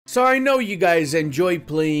So I know you guys enjoy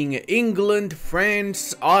playing England,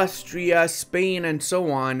 France, Austria, Spain, and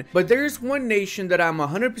so on, but there's one nation that I'm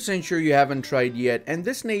 100% sure you haven't tried yet, and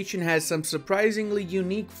this nation has some surprisingly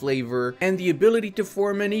unique flavor and the ability to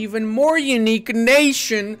form an even more unique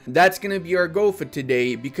nation. That's gonna be our goal for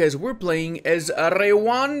today, because we're playing as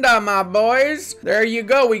Rwanda, my boys. There you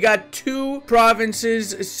go, we got 2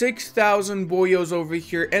 provinces, 6,000 boyos over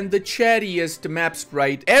here, and the chattiest map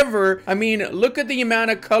sprite ever. I mean, look at the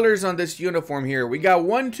amount of colors on this uniform here. We got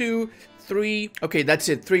 1, 2, 3. Okay, that's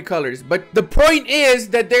it, 3 colors. But the point is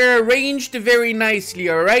that they're arranged very nicely,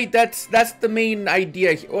 all right? That's the main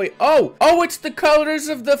idea. Wait, oh, it's the colors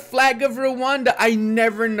of the flag of Rwanda. I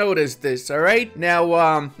never noticed this, all right?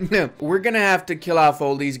 Now, we're gonna have to kill off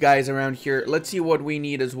all these guys around here. Let's see what we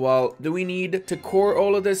need as well. Do we need to core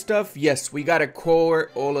all of this stuff? Yes, we gotta core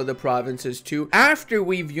all of the provinces too. After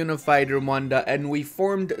we've unified Rwanda and we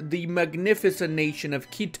formed the magnificent nation of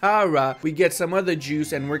Kitara, we get some other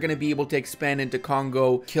juice and we're gonna be able to expand into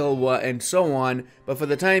Congo, Kilwa, and so on. But for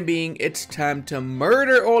the time being, it's time to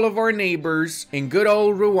murder all of our neighbors in good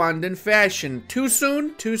old Rwandan fashion. Too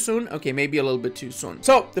soon? Too soon? Okay, maybe a little bit too soon.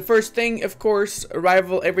 So, the first thing, of course,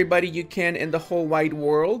 rival everybody you can in the whole wide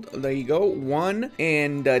world. There you go. 1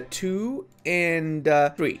 and 2 and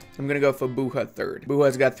 3. I'm gonna go for Buha third.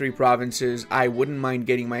 Buha's got 3 provinces. I wouldn't mind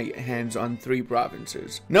getting my hands on 3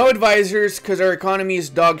 provinces. No advisors, because our economy is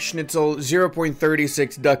dog schnitzel,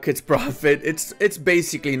 0.36 ducats profit. It's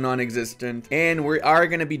basically non-existent. And we are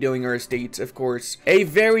gonna be doing our estates, of course. A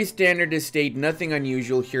very standard estate, nothing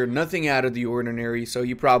unusual here, nothing out of the ordinary, so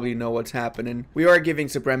you probably know what's happening. We are giving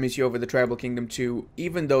supremacy over the tribal kingdom too,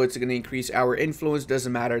 even though it's gonna increase our influence,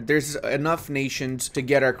 doesn't matter. There's enough nations to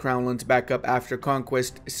get our crownlands back up after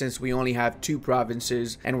conquest, since we only have 2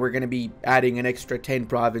 provinces and we're gonna be adding an extra 10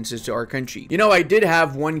 provinces to our country. You know, I did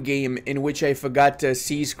have one game in which I forgot to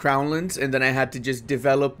seize crownlands and then I had to just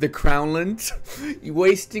develop the crownlands,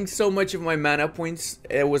 wasting so much of my mana points.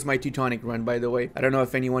 It was my Teutonic run, by the way. I don't know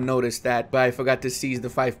if anyone noticed that, but I forgot to seize the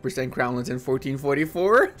 5% crownlands in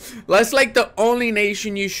 1444. That's like the only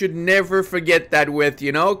nation you should never forget that with,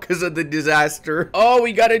 you know, because of the disaster. Oh,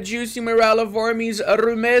 we got a juicy morale of armies.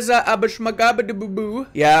 Rumeza Abash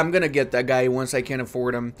Yeah, I'm gonna get that guy once I can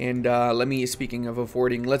afford him. And speaking of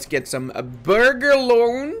affording, let's get some burger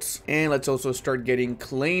loans. And let's also start getting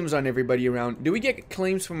claims on everybody around. Do we get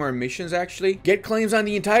claims from our missions, actually? Get claims on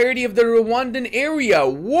the entirety of the Rwandan area.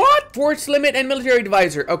 What? Force limit and military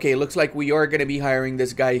advisor. Okay, looks like we are gonna be hiring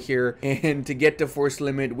this guy here. And to get to force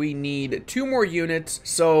limit, we need 2 more units.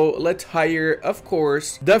 So let's hire, of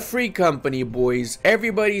course, the Free Company, boys.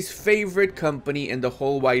 Everybody's favorite company in the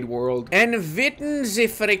whole wide world. And written the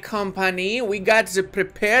Free Company, we got the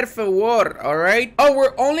prepare for war, alright? Oh,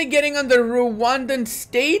 we're only getting on the Rwandan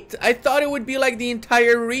state? I thought it would be like the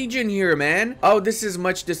entire region here, man. Oh, this is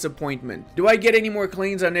much disappointment. Do I get any more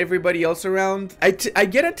claims on everybody else around? I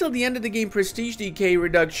get until the end of the game prestige decay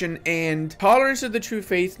reduction and tolerance of the true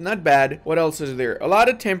faith, not bad. What else is there? A lot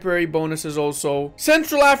of temporary bonuses also.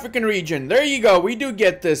 Central African region, there you go. We do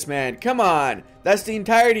get this, man. Come on. That's the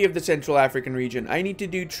entirety of the Central African region. I need to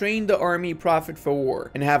do train the army, profit for war,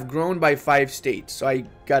 and have grown by 5 states. So I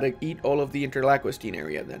gotta eat all of the Interlaquistine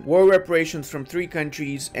area then. War reparations from 3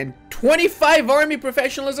 countries and 25 army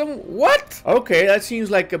professionalism? What? Okay, that seems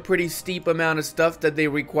like a pretty steep amount of stuff that they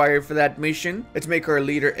require for that mission. Let's make our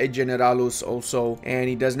leader a generalus also. And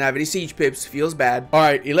he doesn't have any siege pips. Feels bad.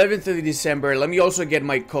 Alright, 11th of December. Let me also get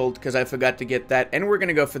my cult, because I forgot to get that. And we're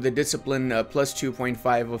gonna go for the discipline plus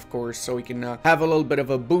 2.5, of course, so we can have a little bit of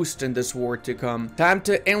a boost in this war to come. Time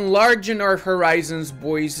to enlarge our horizons,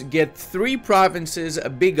 boys. Get 3 provinces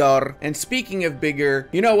bigger. And speaking of bigger,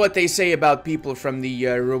 you know what they say about people from the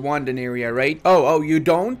Rwandan area, right? Oh, you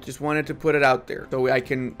don't? Just wanted to put it out there so I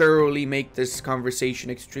can thoroughly make this conversation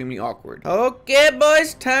extremely awkward. Okay,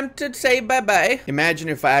 boys, time to say bye-bye. Imagine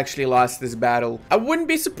if I actually lost this battle. I wouldn't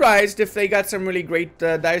be surprised if they got some really great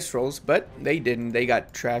dice rolls, but they didn't. They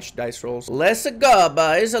got trash dice rolls. Let's go,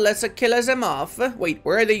 boys. Let's kill them off. Wait,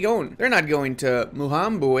 where are they going? They're not going to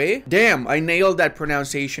Muhambwe. Damn, I nailed that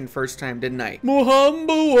pronunciation first time, didn't I?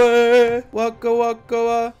 Muhambwe. Waka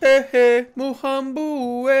waka he he.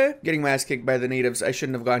 Muhambwe. Getting my ass kicked by the natives. I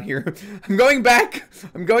shouldn't have gone here. I'm going back.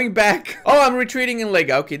 I'm going back. Oh, I'm retreating in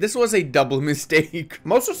Lega. Okay, this was a double mistake.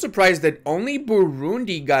 I'm also surprised that only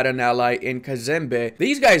Burundi got an ally in Kazembe.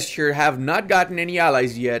 These guys here have not gotten any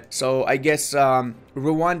allies yet. So I guess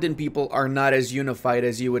Rwandan people are not as unified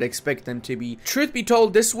as you would expect them to be. Truth be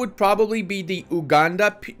told, this would probably be the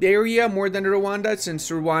Uganda area more than Rwanda, since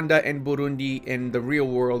Rwanda and Burundi in the real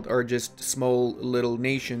world are just small little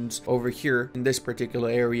nations over here in this particular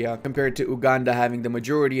area, compared to Uganda having the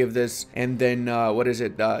majority of this. And then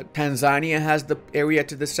Tanzania has the area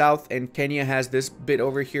to the south, and Kenya has this bit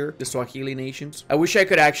over here, the Swahili nations. I wish I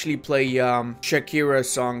could actually play Shakira's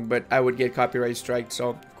song, but I would get copyright strike, so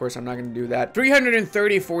of course I'm not going to do that.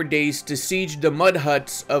 334 days to siege the mud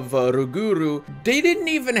huts of Ruguru. They didn't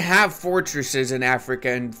even have fortresses in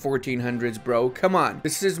Africa in 1400s, bro. Come on.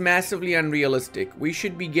 This is massively unrealistic. We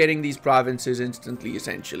should be getting these provinces instantly,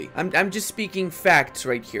 essentially. I'm just speaking facts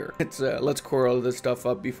right here. Let's corral this stuff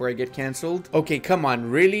up before I get cancelled. Okay, come on.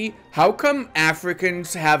 Really? How come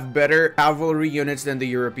Africans have better cavalry units than the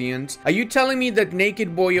Europeans? Are you telling me that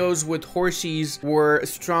naked boyos with horses were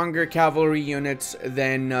stronger cavalry units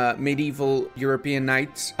than medieval European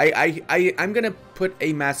knights? I'm gonna put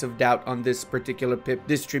a massive doubt on this particular pip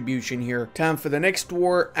distribution here. Time for the next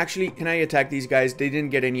war. Actually, can I attack these guys? They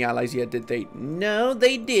didn't get any allies yet, did they? No,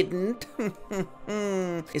 they didn't.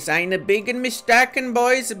 It's eine bigen mistaken,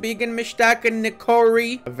 boys. Bigen mistaken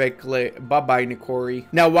Nikori. Bye-bye, Nikori.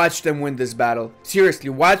 Now watch them win this battle. Seriously,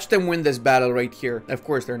 watch them win this battle right here. Of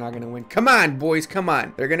course, they're not gonna win. Come on, boys, come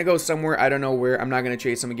on. They're gonna go somewhere. I don't know where. I'm not gonna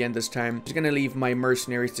chase them again this time. Just gonna leave my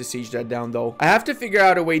mercenaries to siege that down, though. I have to figure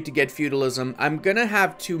out a way to get feudalism. I'm gonna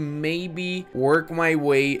have to maybe work my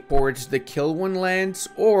way towards the Kilwan lands,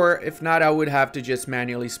 or if not, I would have to just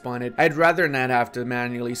manually spawn it. I'd rather not have to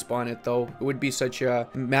manually spawn it, though. It would be such a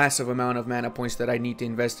massive amount of mana points that I need to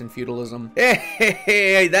invest in feudalism.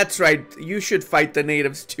 Hey, that's right. You should fight the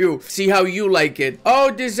natives too. See how you like it. Oh,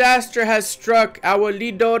 disaster has struck. Our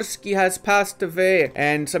Lidorski has passed away,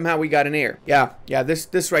 and somehow we got an heir. Yeah,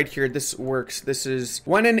 this right here, this works. This is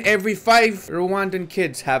 1 in every 5 Rwandan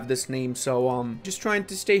kids have this name, so just trying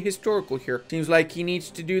to stay historical here. Seems like he needs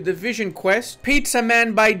to do the vision quest. Pizza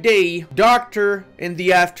man by day, doctor in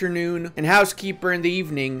the afternoon, and housekeeper in the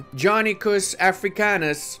evening. Jonicus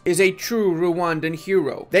Africanus is a true Rwandan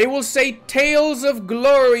hero. They will say tales of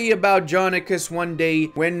glory about Jonicus one day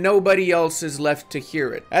when nobody else is left to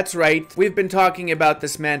hear it. That's right, we've been talking about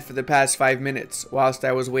this man for the past 5 minutes whilst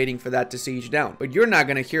I was waiting for that to siege down. But you're not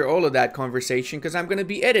gonna hear all of that conversation because I'm gonna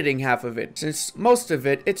be editing half of it, since most of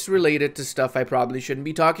it's related to stuff I probably shouldn't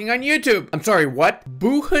be talking on YouTube. I'm sorry, what?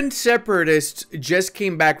 Buhan separatists just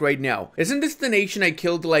came back right now. Isn't this the nation I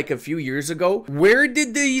killed like a few years ago? Where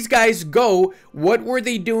did these guys go? What were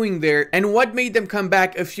they doing there? And what made them come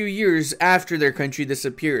back a few years after their country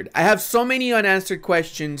disappeared? I have so many unanswered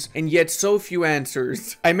questions and yet so few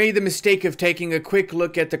answers. I made the mistake of taking a quick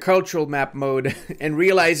look at the cultural map mode and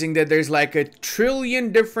realizing that there's like a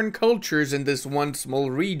trillion different cultures in this one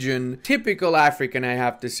small region. Typical African, I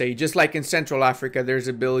have to say. Just like in Central Africa, there's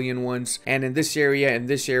a billion ones, and in this area,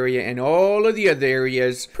 and all of the other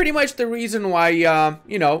areas. Pretty much the reason why,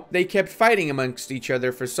 you know, they kept fighting amongst each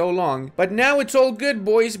other for so long. But now it's all good,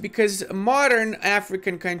 boys, because modern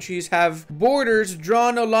African countries have borders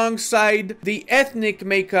drawn alongside the ethnic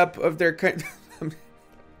makeup of their country.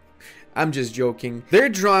 I'm just joking. They're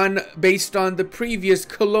drawn based on the previous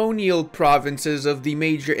colonial provinces of the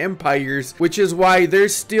major empires, which is why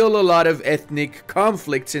there's still a lot of ethnic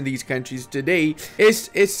conflicts in these countries today.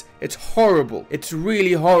 It's horrible. It's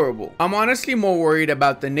really horrible. I'm honestly more worried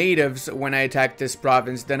about the natives when I attack this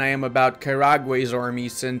province than I am about Karagwe's army,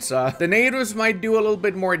 since the natives might do a little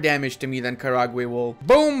bit more damage to me than Karagwe will.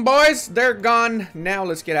 Boom, boys! They're gone. Now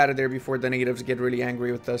let's get out of there before the natives get really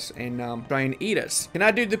angry with us and try and eat us. Can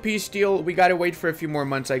I do the peace deal? We gotta wait for a few more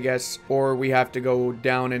months, I guess, or we have to go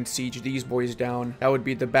down and siege these boys down. That would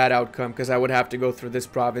be the bad outcome, because I would have to go through this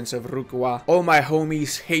province of Rukwa. All my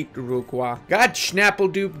homies hate Rukwa. God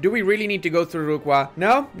schnappledoop, do we really need to go through Rukwa?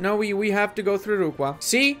 No, we have to go through Rukwa.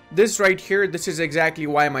 See, this right here, this is exactly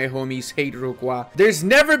why my homies hate Rukwa. There's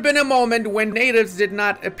never been a moment when natives did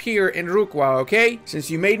not appear in Rukwa, okay? Since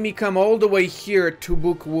you made me come all the way here to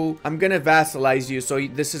Bukavu, I'm gonna vassalize you, so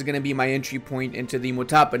this is gonna be my entry point into the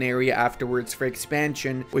Mutapan area afterwards for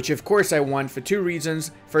expansion, which of course I want for 2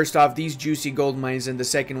 reasons. First off, these juicy gold mines, and the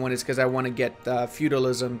second one is because I want to get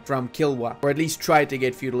feudalism from Kilwa, or at least try to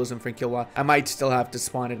get feudalism from Kilwa. I might still have to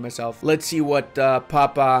spawn it myself. Let's see what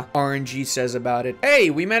Papa RNG says about it. Hey,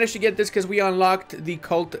 we managed to get this because we unlocked the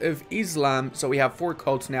cult of Islam, so we have 4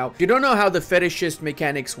 cults now. If you don't know how the fetishist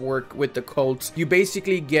mechanics work with the cults, you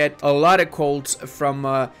basically get a lot of cults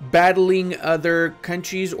from battling other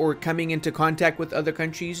countries or coming into contact with other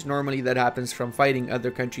countries, normally normally that happens from fighting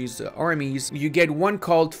other countries' armies. You get one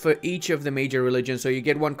cult for each of the major religions. So you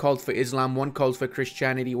get one cult for Islam, one cult for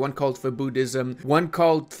Christianity, one cult for Buddhism, one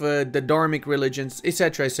cult for the Dharmic religions,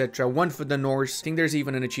 etc, etc, one for the Norse. I think there's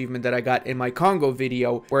even an achievement that I got in my Congo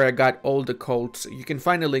video where I got all the cults. You can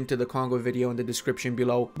find a link to the Congo video in the description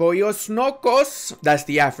below. Boyos Nokos, that's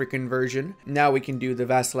the African version. Now we can do the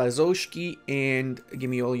Vaslazoshki and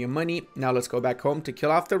give me all your money. Now let's go back home to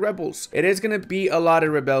kill off the rebels. It is going to be a lot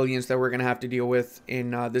of rebellions that we're going to have to deal with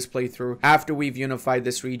in this playthrough. After we've unified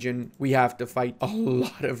this region, we have to fight a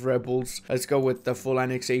lot of rebels. Let's go with the full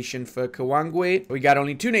annexation for Kawangwe. We got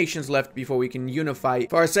only 2 nations left before we can unify.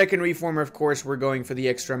 For our second reformer, of course, we're going for the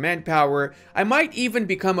extra manpower. I might even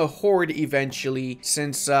become a horde eventually,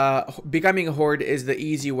 since becoming a horde is the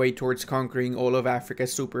easy way towards conquering all of Africa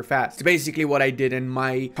super fast. It's basically what I did in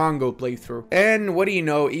my Congo playthrough. And what do you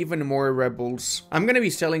know, even more rebels. I'm going to be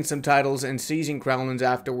selling some titles and seizing crownlands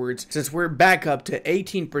afterwards, since we're back up to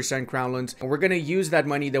 18% crownlands, and we're going to use that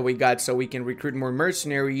money that we got so we can recruit more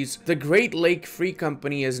mercenaries. The Great Lake Free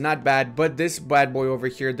Company is not bad, but this bad boy over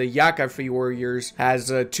here, the Yaka Free Warriors,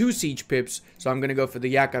 has 2 siege pips, so I'm going to go for the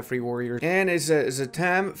Yaka Free Warriors. And is a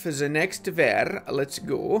time for the next ver. Let's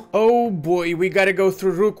go. Oh boy, we got to go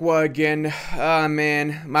through Rukwa again. Ah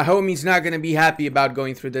man, my homie's not going to be happy about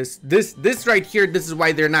going through this. This right here, this is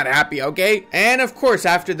why they're not happy, okay? And of course,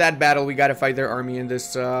 after that battle, we got to fight their army in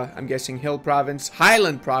this, I'm guessing, Hill Province,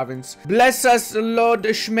 Highland Province. Bless us, Lord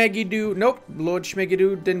Schmegidoo. Nope, Lord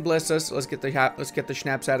Schmegidoo didn't bless us. Let's get the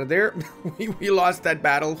schnapps out of there. we lost that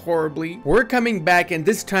battle horribly. We're coming back, and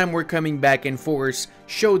this time we're coming back in force.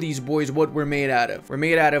 Show these boys what we're made out of. We're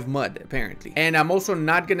made out of mud, apparently. And I'm also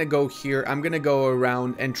not gonna go here. I'm gonna go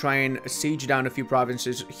around and try and siege down a few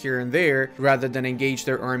provinces here and there, rather than engage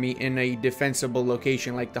their army in a defensible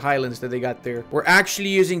location like the highlands that they got there. We're actually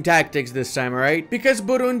using tactics this time, alright? Because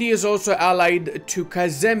Burundi is also allied to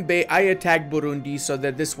Kazembe, I attack Burundi so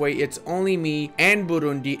that this way it's only me and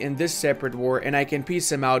Burundi in this separate war, and I can piece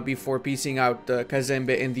them out before piecing out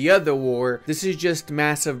Kazembe in the other war. This is just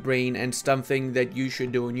massive brain and something that you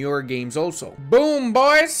should do in your games also. Boom,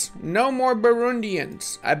 boys! No more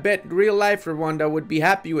Burundians. I bet real life Rwanda would be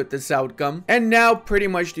happy with this outcome. And now pretty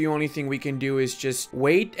much the only thing we can do is just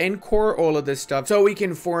wait and core all of this stuff so we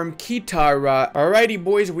can form Kitara. Alrighty,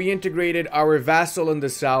 boys, we integrated our vassal in the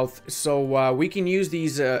south, so we can use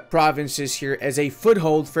these provinces here as a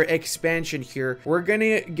foothold for expansion here. We're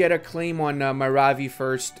gonna get a claim on Maravi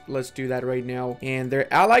first. Let's do that right now. And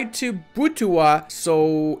they're allied to Butua,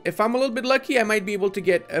 so if I'm a little bit lucky, I might be able to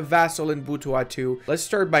get a vassal in Butua too. Let's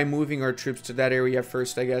start by moving our troops to that area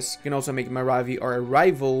first, I guess. We can also make Maravi our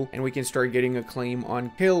rival, and we can start getting a claim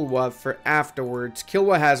on Kilwa for afterwards.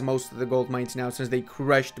 Kilwa has most of the gold mines now since they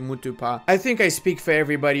crushed Mutupa. I think I speak for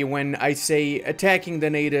everybody when I say attacking the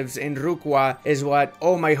natives in Rukwa is what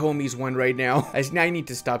all my homies want right now. I need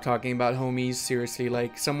to stop talking about homies, seriously.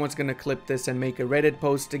 Like, someone's gonna clip this and make a Reddit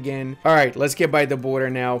post again. Alright, let's get by the border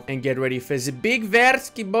now and get ready for the big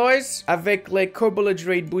Versky, boys. Avec le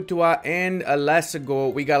Kobolajrade Butua and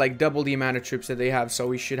Alasago, we got like double the amount of troops that they have, so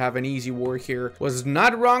we should have an easy war here. Was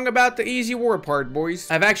not wrong about the easy war part, boys.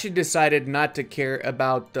 I've actually decided not to care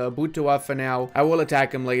about Butua for now. I will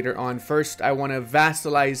attack him later on. First, I want to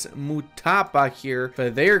vassalize Mutapa here for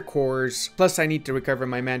their cores. Plus, I need to recover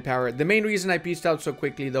my manpower. The main reason I pieced out so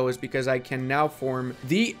quickly, though, is because I can now form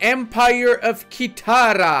the Empire of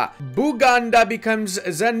Kitara. Buganda becomes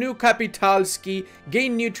the new Kapitalski,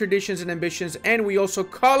 gain new traditions and ambitions, and we also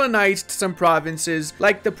colonized some provinces,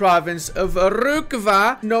 like the province of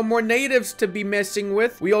Rukva. No more natives to be messing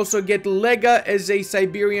with. We also get Lega as a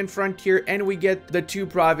Siberian frontier, and we get the 2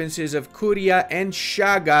 provinces of Kuria and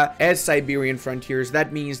Shaga as Siberian frontiers.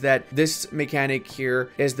 That means that this mechanic here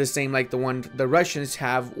is the same like the one the Russians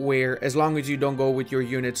have, where as long as you don't go with your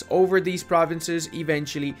units over these provinces,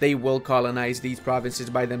 eventually they will colonize these provinces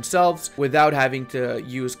by themselves without having to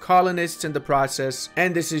use colonists in the process.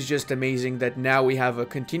 And this is just amazing that now we have a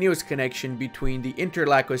continuous connection between the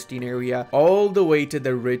Interlacostein area all the way to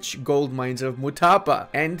the rich gold mines of Mutapa,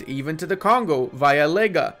 and even to the Congo via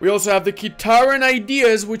Lega. We also have the Kitaran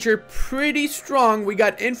ideas, which are pretty strong. We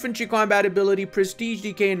got infantry combat ability, prestige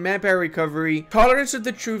decay, and manpower recovery, tolerance of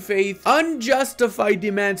the true faith, unjustified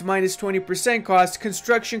demands minus 20% cost,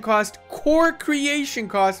 construction cost, core creation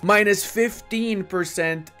cost minus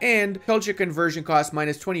 15%, and culture conversion cost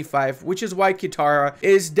minus 25, which is why Kitara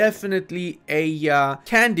is definitely a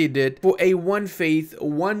candidate for a one faith,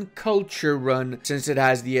 one culture run, since it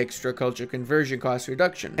has the extra culture conversion cost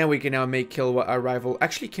reduction. And we can now make Kilwa our rival.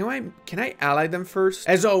 Actually, can I ally them first?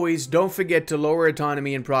 As always, don't forget to lower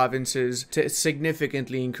autonomy in provinces to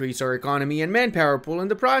significantly increase our economy and manpower. manpower pool in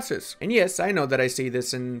the process. And yes, I know that I say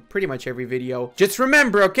this in pretty much every video. Just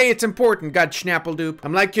remember, okay, it's important, God schnappeldoop.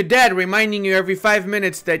 I'm like your dad reminding you every 5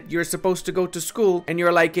 minutes that you're supposed to go to school, and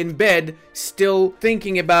you're like in bed still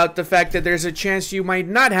thinking about the fact that there's a chance you might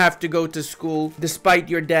not have to go to school, despite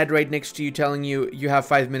your dad right next to you telling you you have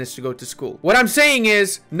 5 minutes to go to school. What I'm saying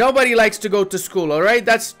is, nobody likes to go to school, alright?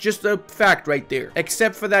 That's just a fact right there.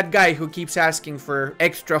 Except for that guy who keeps asking for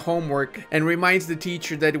extra homework and reminds the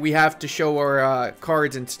teacher that we have to show our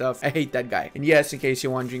cards and stuff. I hate that guy. And yes, in case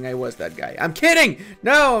you're wondering, I was that guy. I'm kidding!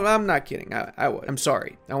 No, I'm not kidding. I'm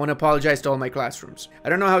sorry. I want to apologize to all my classrooms. I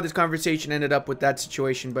don't know how this conversation ended up with that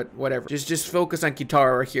situation, but whatever. Just focus on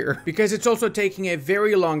Kitara here. Because it's also taking a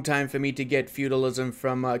very long time for me to get feudalism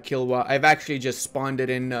from Kilwa. I've actually just spawned it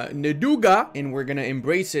in Neduga, and we're gonna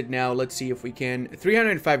embrace it now. Let's see if we can.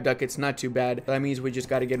 305 ducats, not too bad. That means we just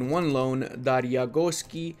gotta get one loan,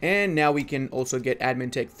 Daryagoski, and now we can also get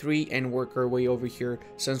Admin Tech 3 and work our way over here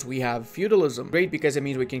since we have feudalism. Great, because it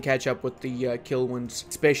means we can catch up with the Kilwans,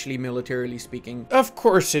 especially militarily speaking. Of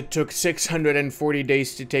course it took 640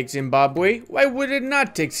 days to take Zimbabwe. Why would it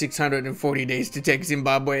not take 640 days to take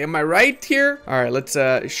Zimbabwe? Am I right here? Alright, let's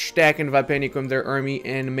stack and Vapenikum their army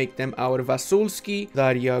and make them our Vasulski.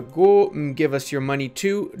 Darya, go give us your money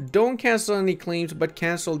too. Don't cancel any claims, but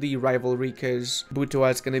cancel the rivalry, because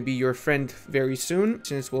Butua is going to be your friend very soon,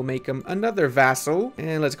 since we'll make him another vassal.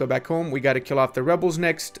 And let's go back home. We got to kill off the rebels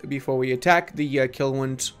next before we attack the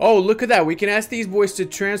Kilwans. Oh, look at that. We can ask these boys to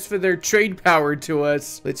transfer their trade power to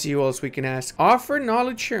us. Let's see who else we can ask. Offer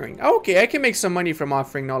knowledge sharing. Okay, I can make some money from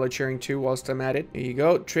offering knowledge sharing too whilst I'm at it. There you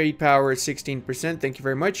go. Trade power 16%. Thank you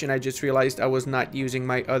very much. And I just realized I was not using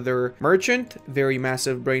my other merchant. Very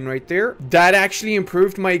massive brain right there. That actually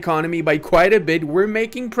improved my economy by quite a bit. We're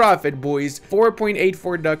making profit, boys.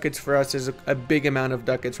 4.84 ducats for us is a big amount of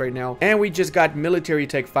ducats right now. And we just got military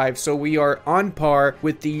tech 5, so we are on par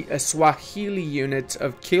with the Swahili units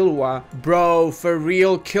of Kilwa. Bro, for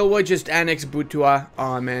real, Kilwa just annexed Butua.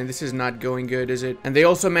 Oh man, this is not going good, is it? And they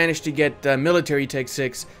also managed to get military tech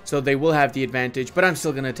 6, so they will have the advantage, but I'm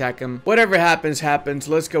still gonna attack them. Whatever happens, happens.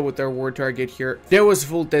 Let's go with our war target here. There was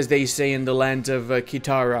Vult, as they say in the lands of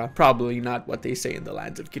Kitara. Probably not what they say in the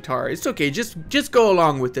lands of Kitara. It's okay, just go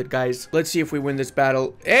along with it, guys. Let's see if we win this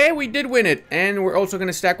battle. Hey, we did win it. And we're also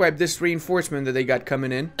gonna stack wipe this reinforcement that they got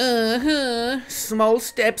coming in. Small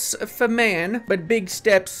steps for man, but big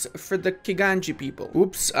steps for the Kiganji people.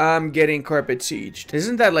 Oops, I'm getting carpet sieged.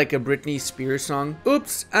 Isn't that like a Britney Spears song?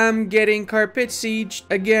 Oops, I'm getting carpet sieged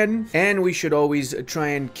again. And we should always try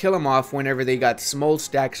and kill them off whenever they got small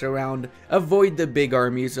stacks around. Avoid the big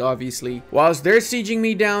armies, obviously. Whilst they're sieging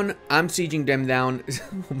me down, I'm sieging them down.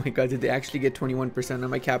 Oh my god, did they actually get 21% on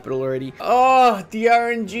my capital already? Oh, the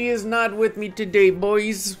RNG is not with me today,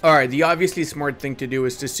 boys. Alright, the obviously smart thing to do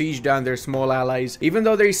is to siege down their small allies. Even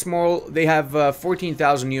though they're small, they have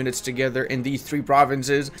 14,000 units together in these 3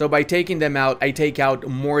 provinces. So by taking them out, I take out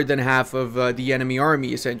more than half of the enemy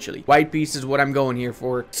army, essentially. White peace is what I'm going here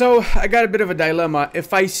for. So I got a bit of a dilemma.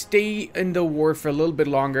 If I stay in the war for a little bit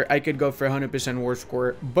longer, I could go for 100% war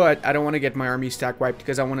score, but I don't want to get my army stack wiped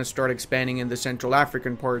because I want to start expanding in the Central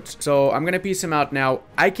African parts. So I'm going to piece them out now.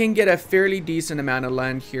 I can get a fairly decent amount of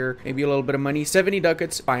land here, maybe a little bit of money. 70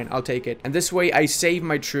 ducats, fine, I'll take it. And this way I save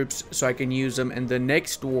my troops so I can use them in the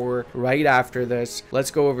next war right after this.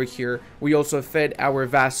 Let's go over here. We also fed our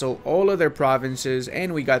vassal all of their provinces,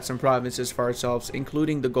 and we got some provinces for ourselves,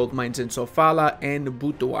 including the gold mines in Sofala and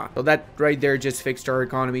Butua. So that right there just fixed our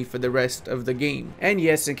economy for the rest of the game. And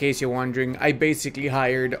yes, in case you're wondering, I basically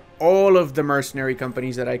hired all of the mercenary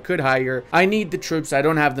companies that I could hire. I need the troops, I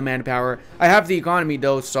don't have the manpower. I have the economy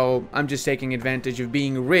though, so I'm just taking advantage of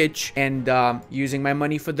being rich and using my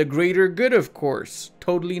money for the greater good, of course.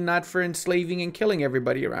 Totally not for enslaving and killing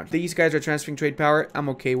everybody around. These guys are transferring trade power. I'm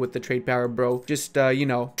okay with the trade power, bro. Just, you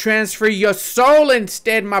know, transfer your soul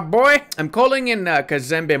instead, my boy. I'm calling in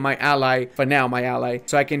Kazembe, my ally, for now, my ally,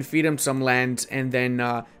 so I can feed him some lands and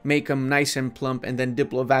then make them nice and plump and then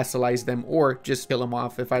diplo-vassalize them, or just kill them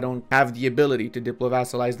off if I don't have the ability to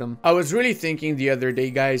diplo-vassalize them. I was really thinking the other day,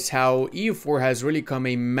 guys, how EU4 has really come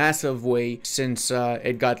a massive way since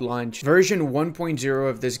it got launched. Version 1.0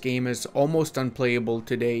 of this game is almost unplayable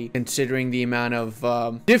today, considering the amount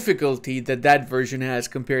of difficulty that version has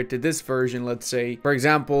compared to this version. Let's say, for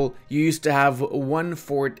example, you used to have one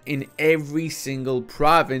fort in every single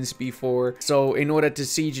province before, so in order to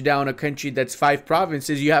siege down a country that's 5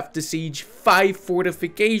 provinces, you have to siege 5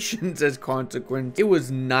 fortifications as consequence. It was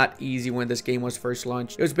not easy when this game was first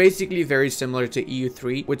launched. It was basically very similar to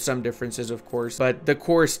EU3 with some differences, of course, but the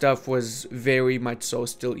core stuff was very much so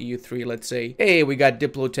still EU3. Let's say, hey, we got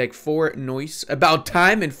Diplotech 4, noise. About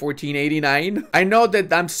time, in 1489. I know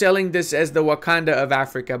that I'm selling this as the Wakanda of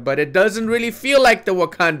Africa, but it doesn't really feel like the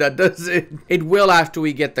Wakanda, does it? It will after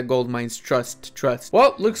we get the gold mines. Trust.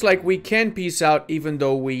 Well, looks like we can peace out, even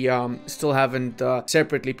though we still haven't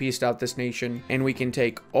separately pieced out this nation. And we can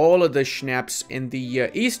take all of the schnapps in the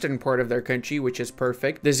eastern part of their country, which is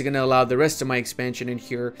perfect. This is going to allow the rest of my expansion in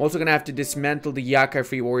here. I'm also going to have to dismantle the Yaka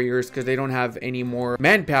Free Warriors because they don't have any more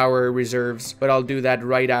manpower reserves, but I'll do that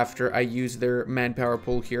right after I use their manpower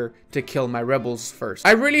pool here to kill my rebels first.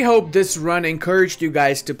 I really hope this run encouraged you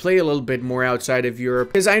guys to play a little bit more outside of Europe,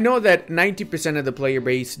 because I know that 90% of the player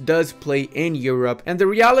base does play in Europe, and the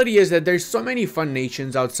reality is that there's so many fun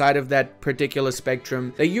nations outside of that particular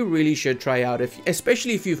spectrum that you really should try out,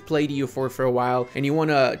 especially if you've played EU4 for a while and you want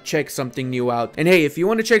to check something new out. And hey, if you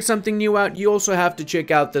want to check something new out, you also have to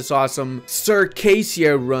check out this awesome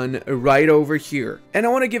Circassia run right over here. And I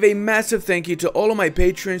want to give a massive thank you to all of my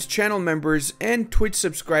patrons, channel members, and Twitch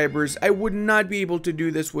subscribers. I would not be able to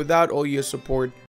do this without all your support.